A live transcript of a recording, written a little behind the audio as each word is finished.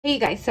Hey you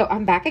guys, so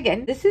I'm back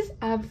again. This is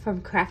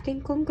from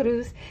Crafting con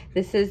Cruz.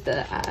 This is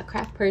the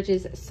Craft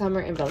Purges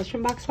Summer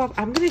Embellishment Box Swap.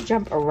 I'm gonna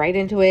jump right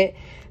into it.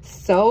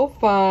 So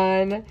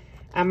fun.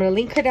 I'm gonna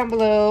link her down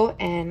below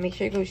and make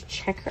sure you go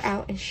check her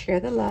out and share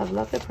the love.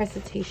 Love the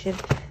presentation.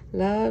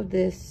 Love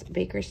this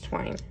baker's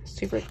twine.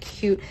 Super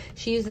cute.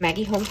 She used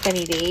Maggie Home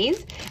Sunny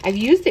Days. I've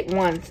used it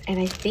once and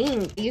I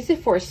think I used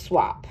it for a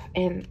swap.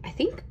 And I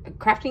think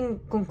Crafting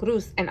con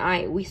Cruz and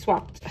we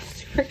swapped.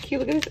 Super cute.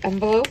 Look at this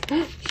envelope.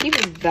 She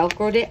even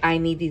Velcroed it. I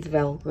need these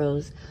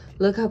Velcros.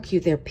 Look how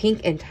cute. They're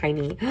pink and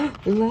tiny.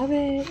 Love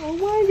it. Oh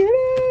my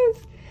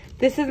goodness.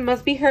 This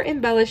must be her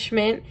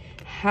embellishment.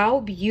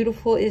 How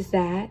beautiful is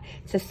that?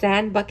 It's a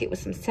sand bucket with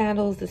some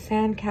sandals, the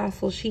sand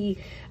castle. She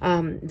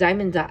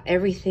diamond dot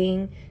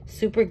everything.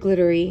 Super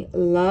glittery.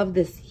 Love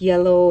this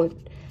yellow.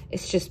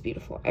 It's just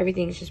beautiful.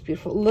 Everything is just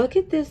beautiful. Look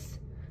at this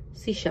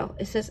seashell.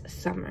 It says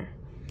summer.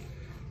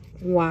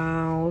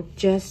 Wow,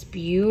 just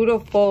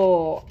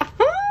beautiful. I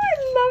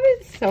love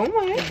it so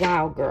much.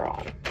 Wow,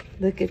 girl.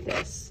 Look at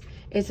this.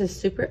 It's a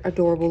super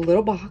adorable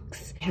little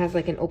box. It has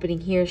like an opening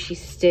here. She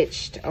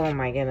stitched. Oh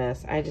my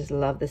goodness. I just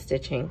love the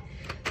stitching.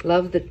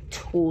 Love the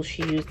tool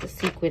she used, the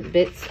sequin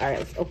bits. All right,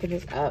 let's open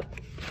this up.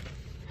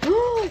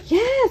 Oh,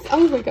 yes.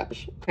 Oh my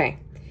gosh. Okay.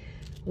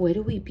 Where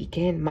do we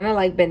begin? I don't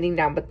like bending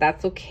down, but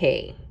that's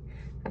okay.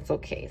 That's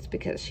okay. It's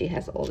because she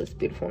has all this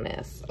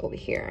beautifulness over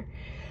here.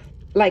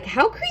 Like,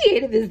 how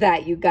creative is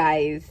that, you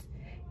guys?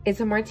 It's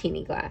a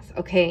martini glass,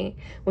 okay?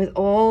 With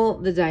all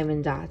the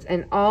diamond dots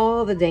and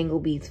all the dangle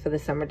beads for the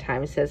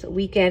summertime. It says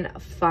weekend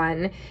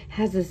fun. It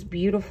has this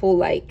beautiful,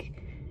 like,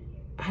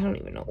 I don't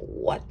even know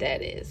what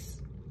that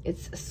is.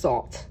 It's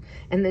salt.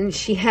 And then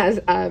she has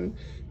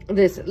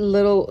this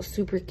little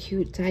super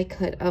cute die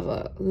cut of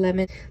a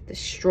lemon, the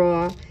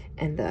straw,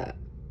 and the,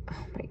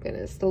 oh my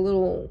goodness, the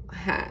little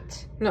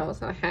hat. No,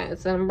 it's not a hat.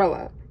 It's an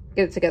umbrella.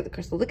 Get it together,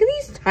 Crystal. Look at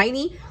these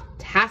tiny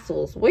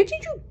tassels. Where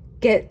did you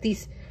get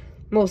these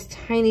most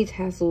tiny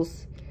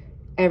tassels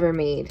ever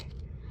made?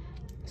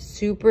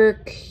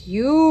 Super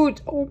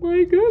cute. Oh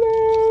my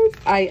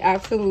goodness. I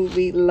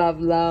absolutely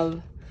love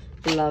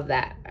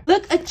that.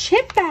 Look, a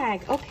chip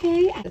bag.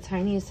 Okay. The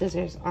tiniest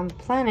scissors on the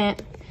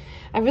planet.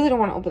 I really don't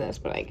want to open this,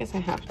 but I guess I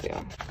have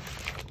to.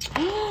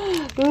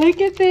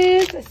 Look at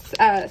this.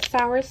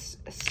 Sour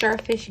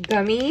starfish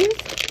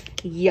gummies.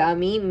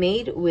 Yummy.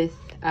 Made with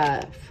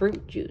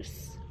fruit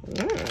juice.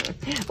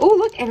 Oh,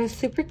 look, and a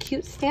super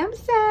cute stamp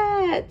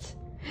set.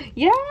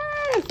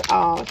 Yes.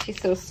 Oh,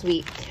 she's so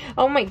sweet.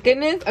 Oh my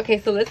goodness. Okay,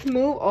 so let's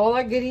move all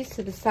our goodies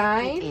to the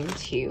side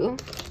into,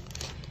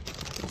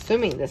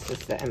 assuming this is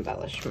the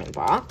embellishment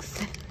box.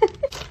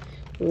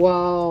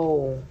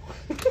 Whoa.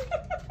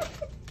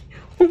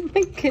 Oh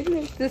my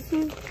goodness, this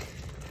is,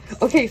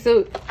 okay,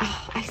 so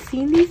I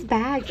seen these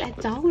bags at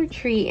Dollar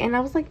Tree and I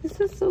was like, this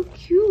is so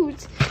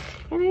cute,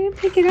 and I didn't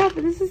pick it up,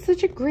 and this is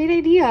such a great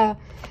idea.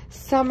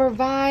 Summer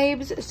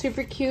vibes,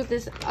 super cute.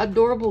 This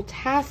adorable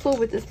tassel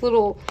with this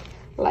little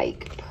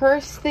like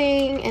purse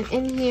thing, and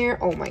in here,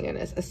 oh my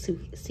goodness, a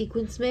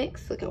sequence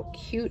mix. Look how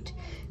cute.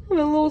 And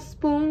a little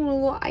spoon, a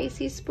little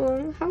icy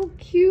spoon. How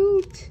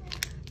cute.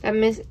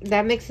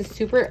 That mix is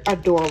super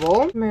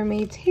adorable.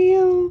 Mermaid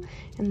tail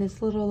and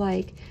this little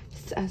like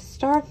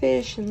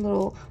starfish and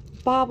little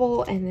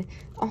bobble, and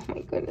oh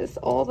my goodness,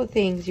 all the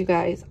things, you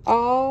guys,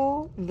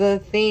 all the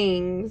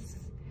things.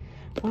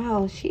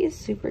 Wow, she is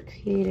super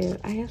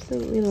creative. I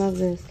absolutely love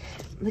this.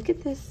 Look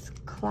at this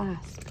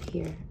clasp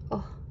here.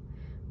 Oh,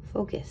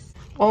 focus.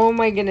 Oh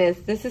my goodness,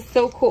 this is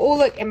so cool. Oh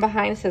look, and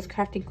behind it says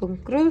Crafting con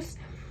Cruz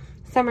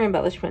Summer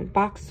Embellishment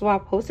Box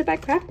Swap, hosted by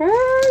Craft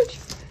Purge.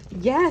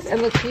 Yes,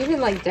 and look, she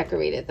even like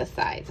decorated the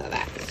sides of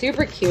that.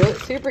 Super cute,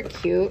 super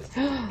cute.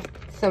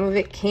 Some of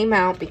it came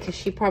out because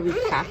she probably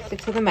packed it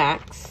to the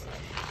max.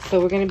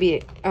 So we're gonna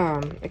be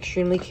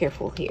extremely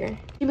careful here.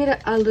 She made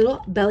a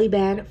little belly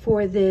band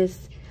for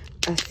this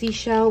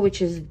seashell,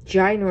 which is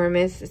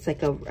ginormous. It's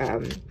like a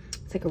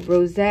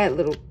rosette,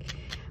 little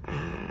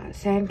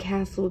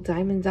sandcastle,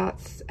 diamond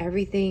dots,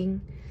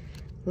 everything.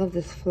 Love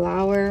this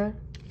flower.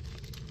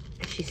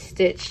 She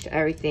stitched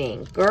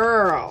everything.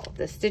 Girl,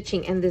 the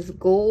stitching and this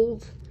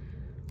gold.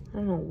 I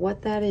don't know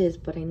what that is,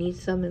 but I need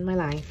some in my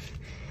life.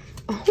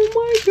 Oh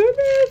my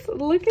goodness,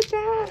 look at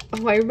that.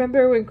 Oh, I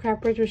remember when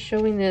Craft Purge was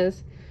showing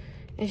this,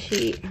 and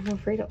I'm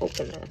afraid to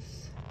open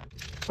this.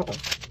 Uh-oh.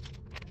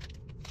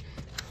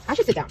 I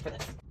should sit down for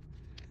this.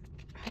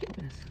 How do you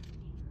open this?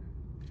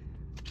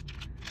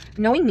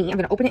 Knowing me, I'm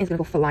gonna open it and it's gonna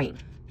go flying.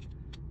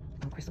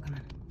 Oh, Crystal, come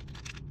on.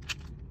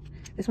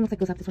 This one looks like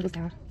goes up, this one goes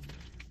down.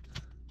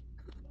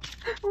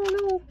 Oh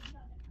no.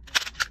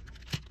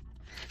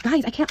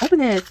 Guys, I can't open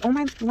this. Oh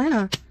my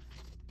Lana.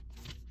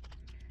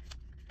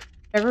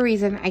 For whatever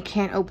reason, I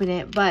can't open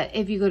it, but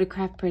if you go to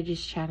Craft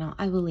Purge's channel,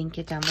 I will link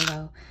it down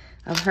below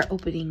of her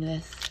opening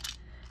this.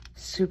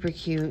 Super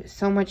cute.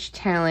 So much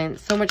talent,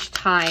 so much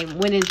time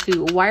went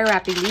into wire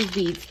wrapping these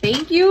beads.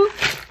 Thank you,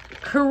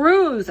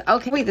 Cruz.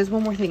 Okay, wait, there's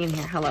one more thing in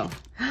here. Hello.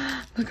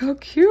 Look how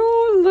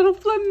cute. Little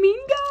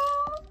flamingo.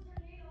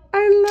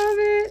 I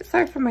love it.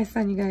 Sorry for my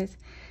son, you guys.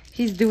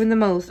 She's doing the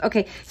most.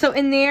 Okay, so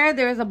in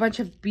there's a bunch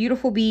of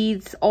beautiful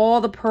beads,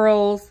 all the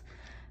pearls.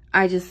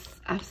 I just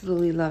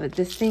absolutely love it.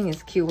 This thing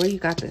is cute. Where you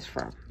got this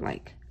from?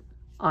 Like,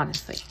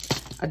 honestly,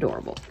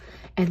 adorable.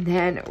 And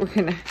then we're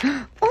gonna,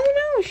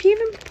 oh no, she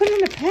even put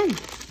in a pen.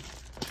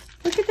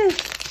 Look at this.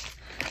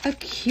 A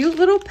cute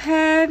little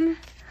pen.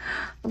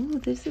 Oh,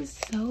 this is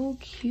so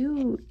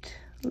cute.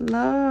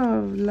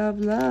 Love, love,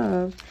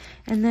 love.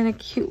 And then a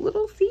cute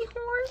little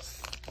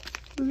seahorse.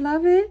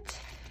 Love it.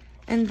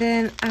 And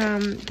then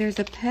there's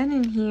a pen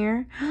in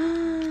here.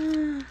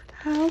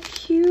 How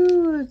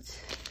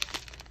cute.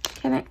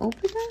 Can I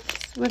open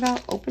this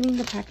without opening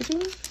the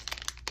packaging?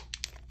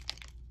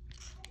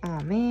 Oh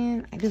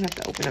man, I do have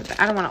to open up.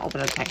 I don't want to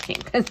open up the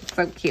packaging because it's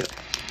so cute.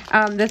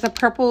 There's a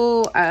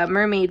purple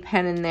mermaid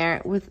pen in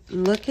there with,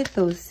 look at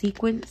those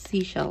sequin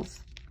seashells.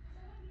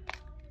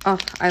 Oh,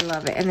 I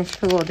love it. And then she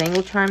put a little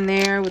dangle charm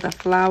there with a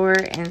flower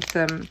and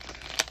some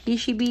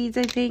Ishi beads,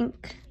 I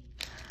think.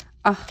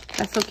 Oh,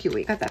 that's so cute.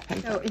 We got that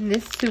pen. So in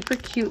this super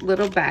cute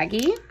little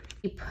baggie,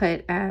 we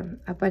put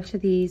a bunch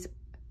of these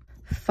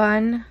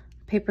fun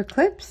paper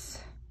clips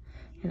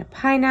and a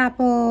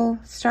pineapple,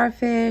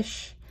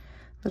 starfish,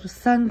 little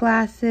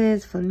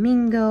sunglasses,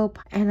 flamingo,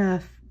 and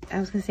a, I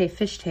was gonna say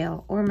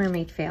fishtail or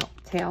mermaid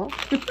tail.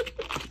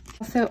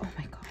 Also, oh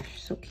my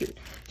gosh, so cute.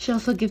 She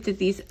also gifted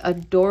these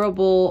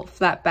adorable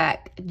flat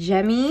back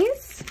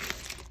jemmies.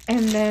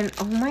 And then,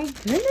 oh my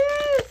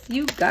goodness,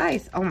 you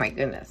guys, oh my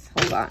goodness,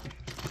 hold on.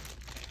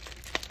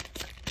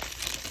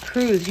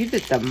 Cruz, you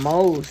did the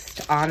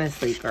most,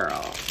 honestly,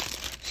 girl.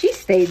 She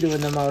stayed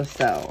doing the most,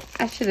 though.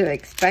 I should have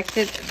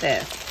expected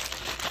this.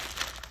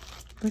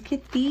 Look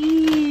at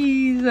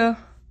these. Oh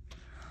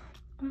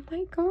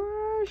my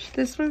gosh.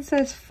 This one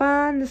says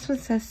fun. This one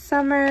says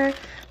summer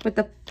with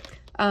the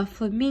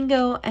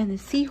flamingo and the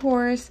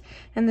seahorse.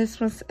 And this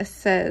one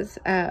says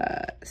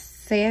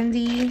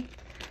sandy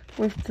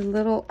with the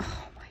little,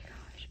 oh my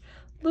gosh,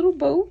 little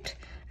boat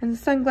and the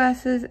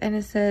sunglasses. And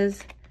it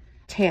says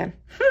tan.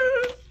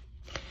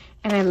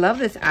 And I love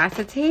this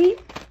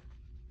acetate.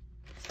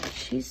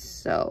 She's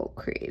so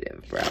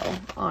creative, bro.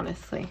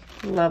 Honestly.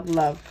 Love,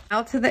 love.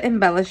 Out to the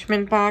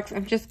embellishment box.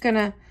 I'm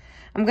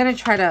gonna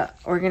try to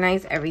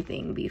organize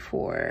everything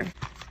before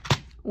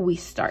we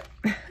start.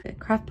 The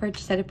craft perch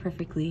said it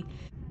perfectly.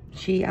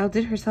 She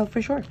outdid herself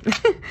for sure.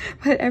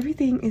 But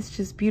everything is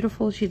just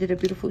beautiful. She did a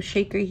beautiful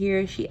shaker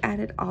here. She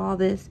added all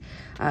this,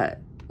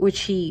 which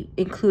she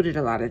included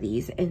a lot of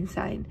these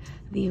inside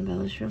the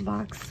embellishment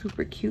box.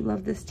 Super cute.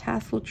 Love this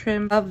tassel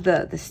trim. Love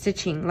the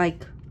stitching.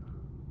 Like,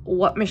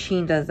 what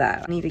machine does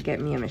that? I need to get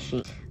me a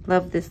machine.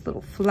 Love this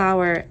little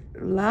flower.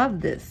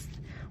 Love this.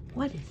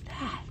 What is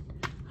that?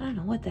 I don't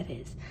know what that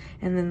is.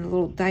 And then the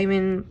little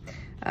diamond,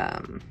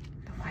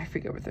 I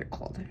forget what they're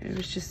called. I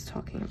was just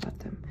talking about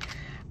them.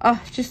 Oh,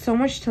 just so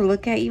much to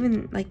look at.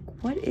 Even like,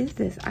 what is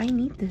this? I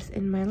need this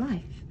in my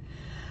life.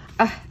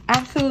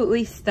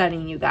 Absolutely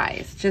stunning, you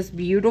guys. Just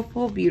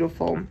beautiful,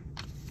 beautiful.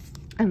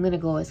 I'm gonna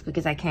go as quick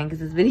as I can because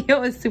this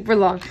video is super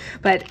long.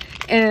 But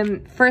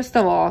first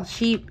of all,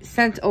 she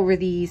sent over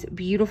these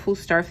beautiful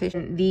starfish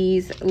and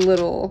these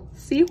little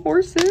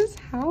seahorses.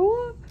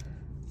 How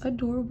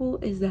adorable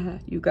is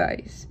that, you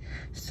guys?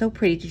 So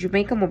pretty. Did you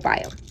make them or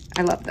buy them?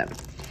 I love them.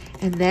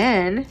 And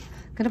then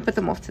I'm gonna put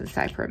them off to the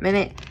side for a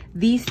minute.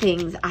 These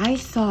things, I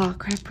saw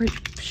Crafter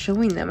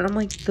showing them and I'm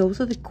like,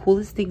 those are the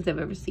coolest things I've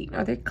ever seen.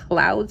 Are they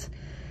clouds?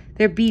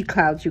 They're bead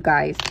clouds, you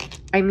guys.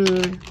 I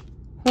mean,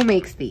 who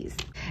makes these?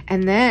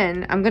 And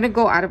then I'm gonna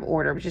go out of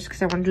order just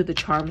because I want to do the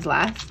charms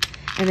last.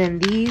 And then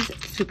these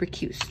super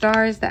cute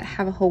stars that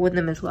have a hole in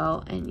them as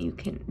well, and you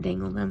can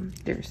dangle them.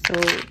 They're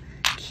so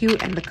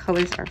cute and the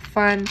colors are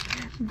fun.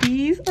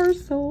 These are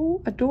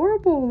so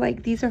adorable.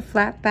 Like, these are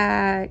flat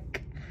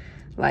back,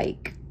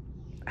 like,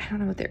 I don't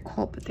know what they're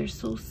called, but they're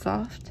so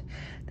soft.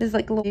 There's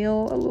like a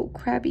little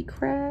crabby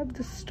crab,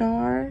 the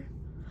star.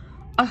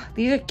 Oh,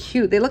 these are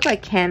cute. They look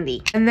like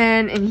candy. And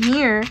then in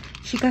here,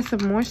 she got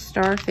some more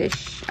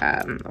starfish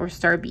or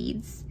star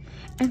beads.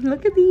 And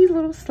look at these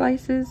little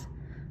slices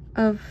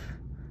of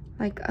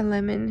like a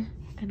lemon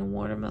and a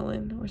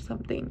watermelon or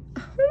something.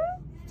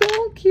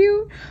 So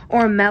cute.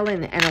 Or a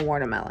melon and a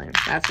watermelon.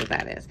 That's what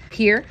that is.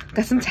 Here,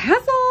 got some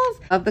tassels.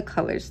 Love the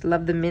colors.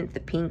 Love the mint, the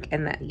pink,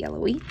 and that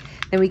yellowy.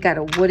 Then we got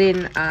a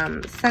wooden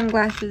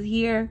sunglasses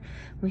here.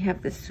 We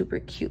have this super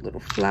cute little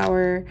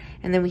flower.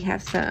 And then we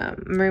have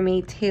some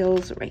mermaid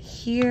tails right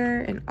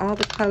here in all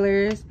the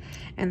colors.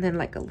 And then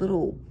like a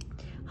little,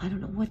 I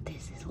don't know what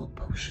this is, a little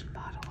potion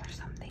bottle or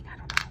something. I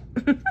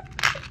don't know.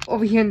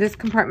 Over here in this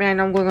compartment, I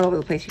know I'm going all over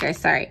the place, you guys,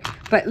 sorry.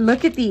 But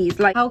look at these.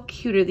 Like, how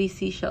cute are these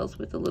seashells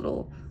with a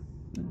little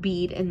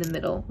bead in the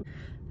middle?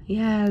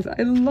 Yes,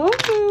 I love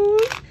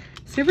those.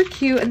 Super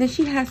cute. And then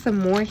she has some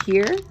more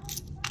here.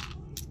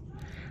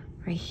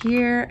 Right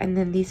here. And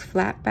then these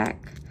flat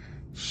back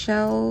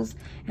shells.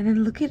 And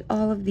then look at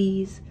all of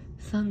these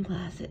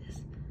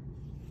sunglasses.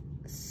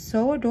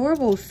 So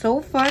adorable.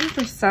 So fun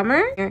for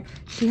summer.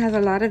 She has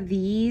a lot of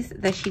these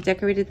that she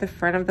decorated the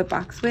front of the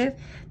box with.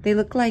 They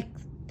look like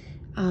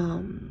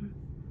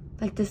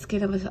like the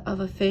skin of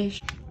a fish.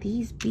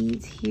 These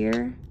beads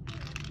here,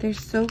 they're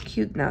so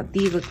cute. Now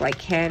these look like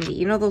candy.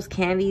 You know those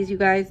candies, you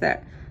guys,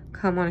 that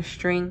come on a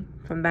string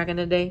from back in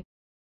the day?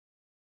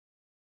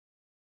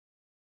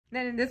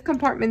 Then in this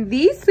compartment,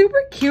 these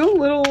super cute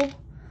little,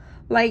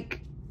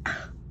 like,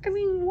 I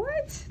mean,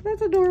 what?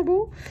 That's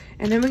adorable.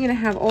 And then we're gonna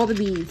have all the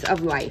beads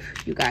of life,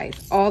 you guys.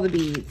 All the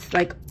beads,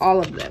 like all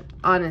of them.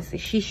 Honestly,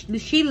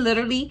 she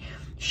literally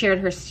shared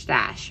her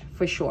stash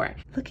for sure.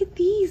 Look at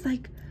these.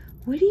 Like,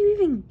 where do you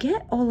even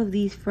get all of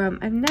these from?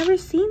 I've never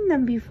seen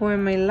them before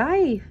in my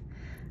life.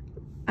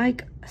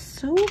 Like,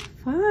 so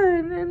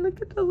fun. And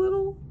look at the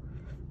little,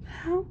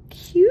 how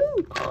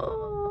cute.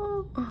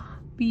 Oh,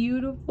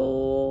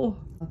 beautiful.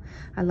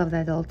 I love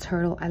that little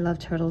turtle. I love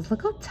turtles.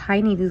 Look how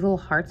tiny these little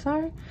hearts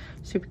are.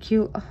 Super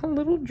cute. A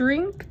little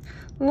drink,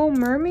 a little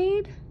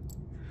mermaid,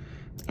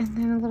 and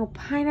then a little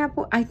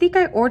pineapple. I think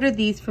I ordered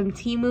these from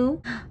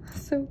Temu.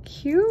 So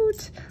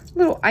cute.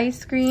 Little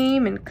ice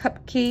cream and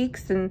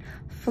cupcakes and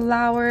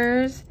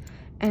flowers.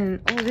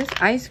 And oh, this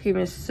ice cream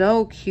is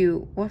so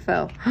cute. What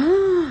fell?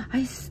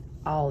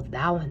 Oh,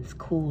 that one's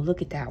cool.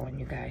 Look at that one,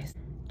 you guys.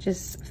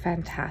 Just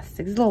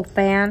fantastic. This little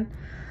fan,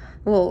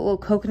 a little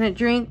coconut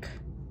drink.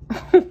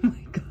 Oh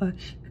my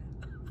gosh.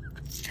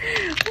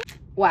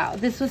 Wow,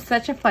 this was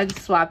such a fun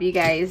swap, you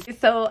guys.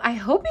 So I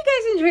hope you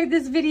guys enjoyed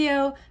this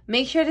video.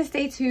 Make sure to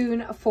stay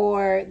tuned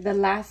for the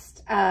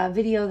last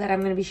video that I'm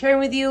going to be sharing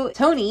with you.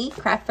 Tony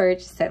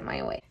Craftfurge sent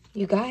my way.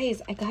 You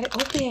guys, I got it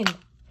open.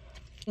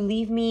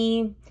 Leave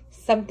me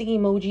something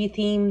emoji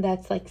theme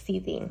that's like sea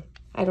theme.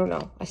 I don't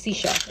know, a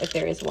seashell if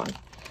there is one.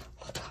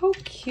 Look how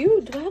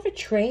cute. Do I have a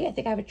tray? I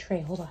think I have a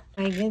tray. Hold on.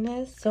 My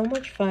goodness, so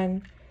much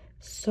fun.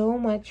 So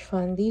much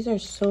fun. These are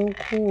so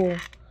cool.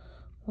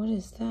 What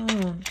is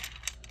that?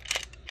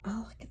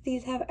 Oh, look at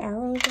these, have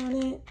arrows on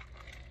it.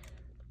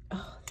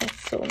 Oh, that's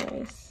so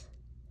nice.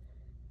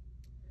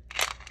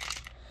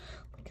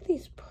 Look at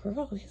these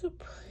pearls. These are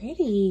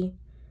pretty.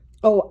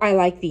 Oh, I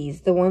like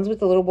these. The ones with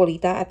the little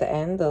bolita at the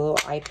end, the little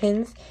eye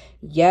pins.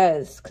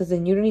 Yes, because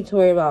then you don't need to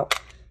worry about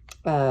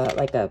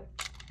like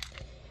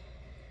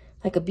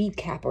a bead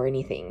cap or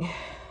anything.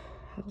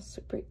 How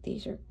super,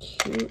 these are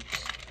cute.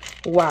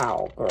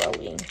 Wow,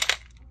 girly.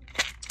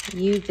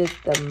 You did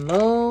the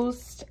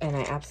most, and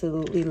I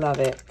absolutely love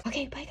it.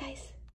 Okay, bye guys.